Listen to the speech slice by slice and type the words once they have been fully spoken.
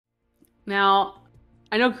Now,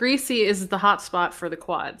 I know Greasy is the hot spot for the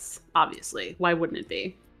quads, obviously. Why wouldn't it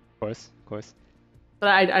be? Of course, of course. But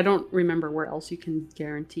I don't remember where else you can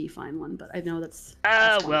guarantee find one, but I know that's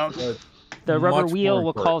Well, one. the rubber Much wheel more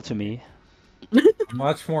will call to me.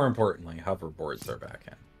 Much more importantly, hoverboards are back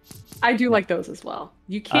in. I do like those as well.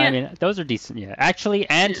 You can't. I mean, those are decent, yeah. Actually,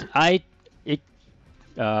 and it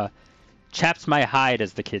chaps my hide,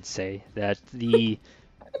 as the kids say, that the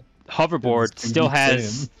hoverboard still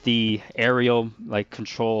has the aerial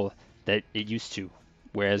control that it used to,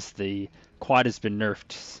 whereas the quad has been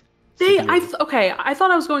nerfed. Okay, I thought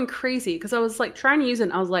I was going crazy because I was like trying to use it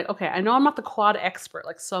and I was like, okay, I know I'm not the quad expert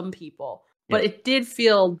like some people, but it did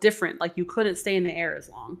feel different. Like you couldn't stay in the air as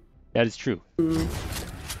long. That is true.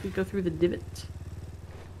 You go through the divot.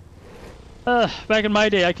 Back in my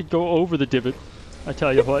day, I could go over the divot. I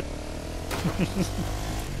tell you what.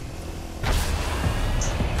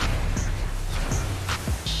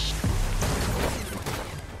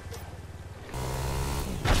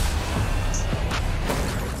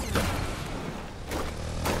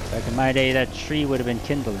 Back in my day, that tree would have been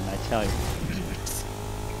kindling, I tell you.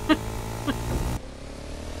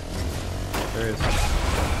 There is.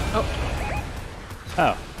 Oh.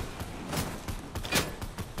 Oh.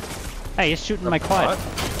 Hey, you're shooting my quad.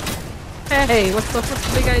 Hey, what's the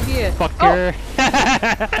big idea? Fucker. Oh.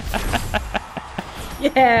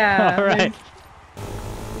 Yeah. All right.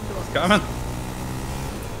 It's coming.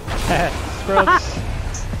 Scrubs.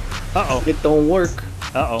 Uh-oh. It don't work.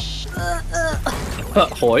 Uh-oh.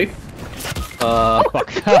 Hoy.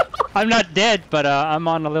 Fuck. I'm not dead, but I'm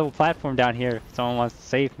on a little platform down here. If someone wants to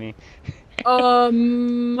save me.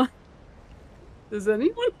 Does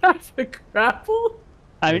anyone have a grapple?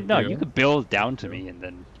 I mean, no, you could build down to me and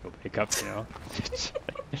then go pick up, you know.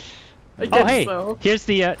 I guess hey, so. here's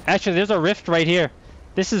the, actually, there's a rift right here.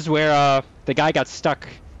 This is where, the guy got stuck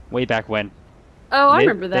way back when. Oh, I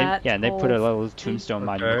remember that. Yeah, and they put a little tombstone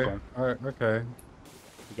monument for him. Alright, okay.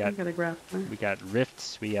 I got a grappler. We got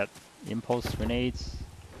rifts, we got impulse grenades,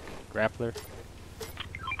 grappler.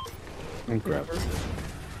 And grab.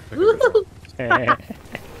 I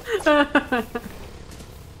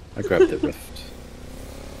I grabbed the rift.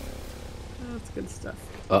 That's good stuff.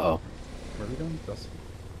 Uh-oh. Where are we going? Dusty.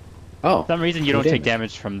 Oh. For some reason, you don't take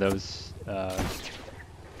damage from those,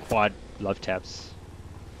 quad love taps.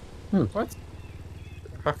 What?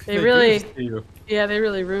 How could They do really- this to you? Yeah, they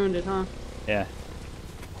really ruined it, huh? Yeah.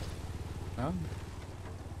 Oh.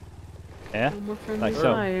 Yeah? No more friendly Like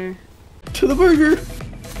so. fire. To the burger!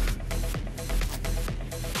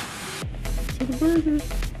 To the burger.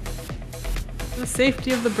 The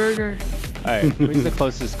safety of the burger. Alright, where's the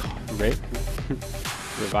closest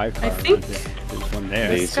revive car? I think- There's one there.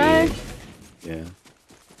 This guy? Yeah.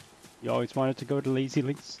 You always wanted to go to Lazy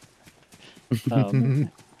Links?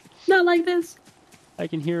 Not like this. I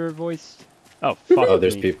can hear her voice. Oh, fuck Oh,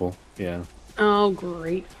 there's me. people. Yeah. Oh,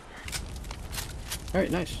 great.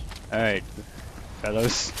 Alright, nice. Alright,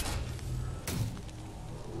 fellows.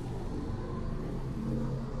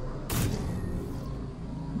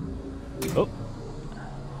 Oh.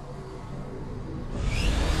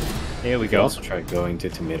 There we We can go. also try going to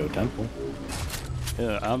Tomato Temple.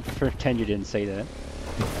 I'm pretend you didn't say that.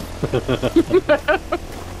 Now,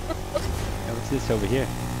 what's this over here?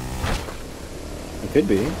 It could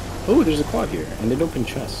be. Oh, there's a quad here, and an open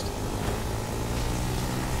chest.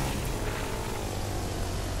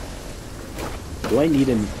 Do I need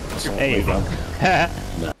an assault There you go. rifle?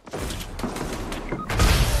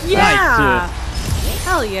 Yeah!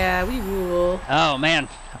 Hell yeah, we rule. Oh man,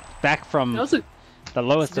 back from That was a the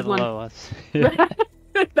lowest of good the one. lowest.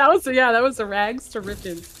 that was a rags to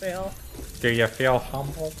riches fail. Do you feel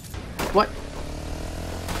humble? What?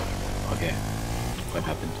 Okay. What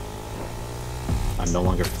happened? I'm no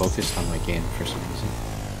longer focused on my game for some reason.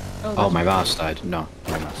 Oh, my mouse died. No,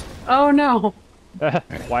 my mouse. Oh no.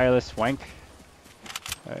 Wireless wank.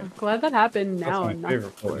 I'm glad that happened now. That's and my not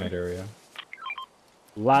favorite before. Fortnite area.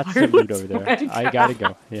 Lots of loot over Wireless there. wank. I gotta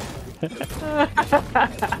go. Yeah.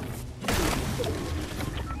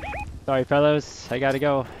 Sorry, fellows. I gotta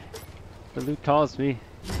go. The loot calls me.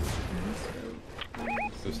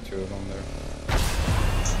 There's two of them there.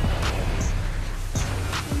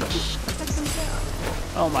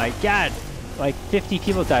 Oh my god! Like 50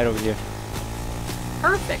 people died over here.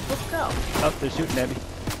 Perfect, let's go. Oh, they're shooting at me.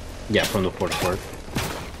 Yeah, from the port fort.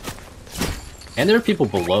 And there are people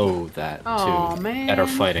below that Aw, too man. that are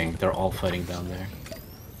fighting. They're all fighting down there.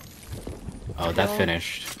 Oh, that Well,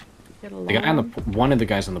 finished. Get The guy on along. one of the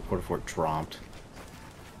guys on the port fort dropped.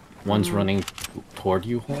 One's running toward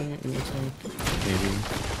you, Hoy, it looks like. Maybe.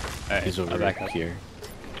 Alright, He's I'll over back up. here.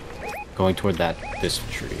 Going toward this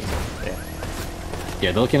tree. Yeah.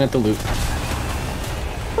 Yeah, they're looking at the loot.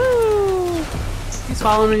 Woo! He's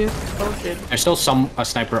following you. Oh, shit. There's still a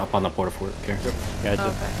sniper up on the porta fort. Okay. Yeah,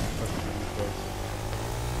 Okay.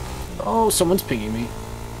 Oh, someone's pinging me.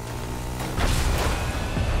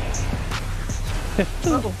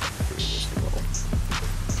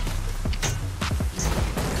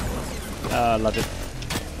 love it.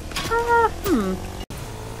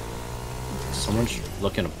 Someone's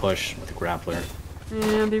looking to push with a grappler.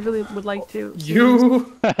 Yeah, they really would like to.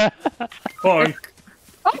 You punk.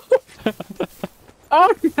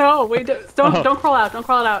 Oh no! Wait, don't crawl out! Don't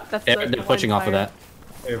crawl out! That's Yeah, they're pushing off of that.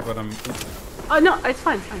 Hey, but I'm. Oh no, it's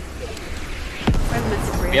fine. It's fine. I have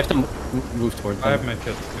minutes for you. We have to move towards them. I have my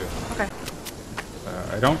kits too. Okay.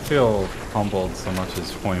 I don't feel humbled so much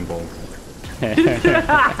as foimbled.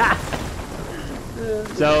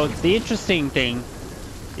 So the interesting thing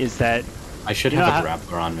is that I should You know have a how-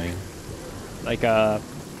 grappler on me.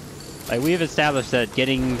 like we've established that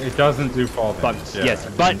getting It doesn't do fall damage. bugs, Yeah, yes,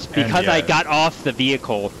 and- but and because I yeah. got off the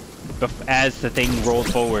vehicle as the thing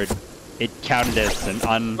rolled forward, it counted as an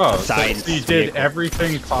Oh, unsigned so you did vehicle.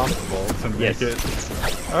 everything possible to make Yes.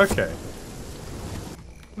 it. Okay.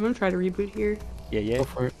 I'm gonna try to reboot here. Yeah. Go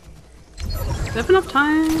for it. Do I have enough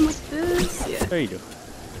time with this? Yeah. There you do.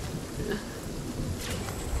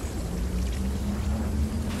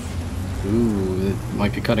 Ooh, it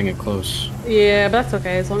might be cutting it close. Yeah, but that's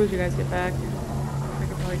okay. As long as you guys get back, I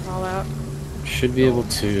can probably crawl out. Should be able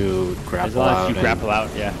to As grapple long out. as you and- grapple out,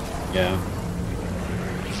 yeah. Yeah.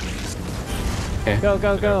 Okay. Go,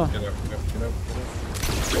 go, go. Get up, get up, get up, get up.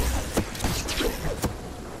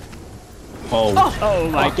 Oh. Oh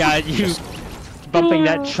my god, you bumping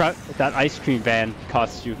that truck, that ice cream van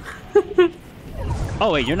cost you.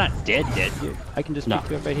 Oh wait, you're not dead. I can just No.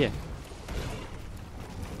 pick you up right here.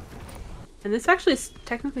 And this actually is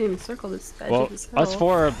technically in a circle. This edge Well, of this hill. us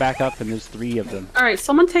four are back up and there's 3 of them. All right,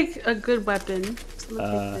 someone take a good weapon.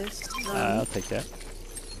 Someone take this. I'll take that.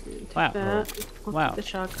 Take wow. that. I'll Wow. take the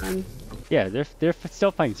shotgun. Yeah, they're still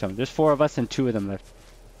fighting someone. There's 4 of us and 2 of them left.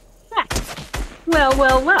 Well. All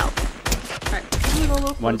right. I'm gonna go a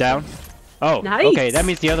little One closer. down. Oh, Nice. okay. That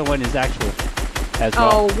means the other one is actual as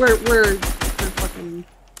well. Oh, we're fucking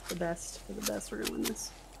the best. We're the best. We're gonna win this.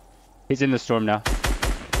 He's in the storm now.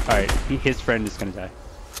 All right, his friend is gonna die.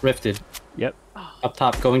 Rifted. Yep. Up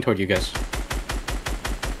top, going toward you guys.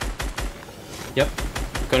 Yep.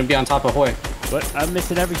 Gonna be on top of Hoy. But I'm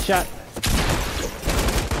missing every shot.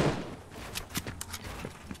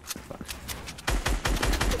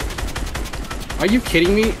 Are you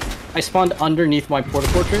kidding me? I spawned underneath my porta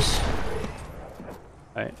fortress.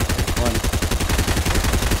 All right, one.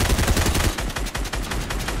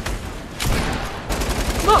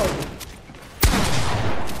 Whoa!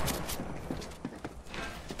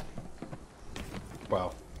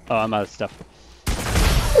 Wow. Oh, I'm out of stuff.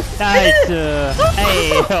 Nice.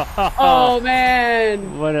 Hey. Oh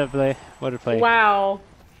man! What a play. What a play. Wow.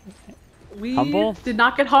 We Humble? did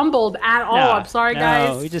not get humbled at all. No, I'm sorry, no,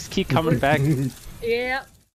 guys. we just keep coming back. Yeah.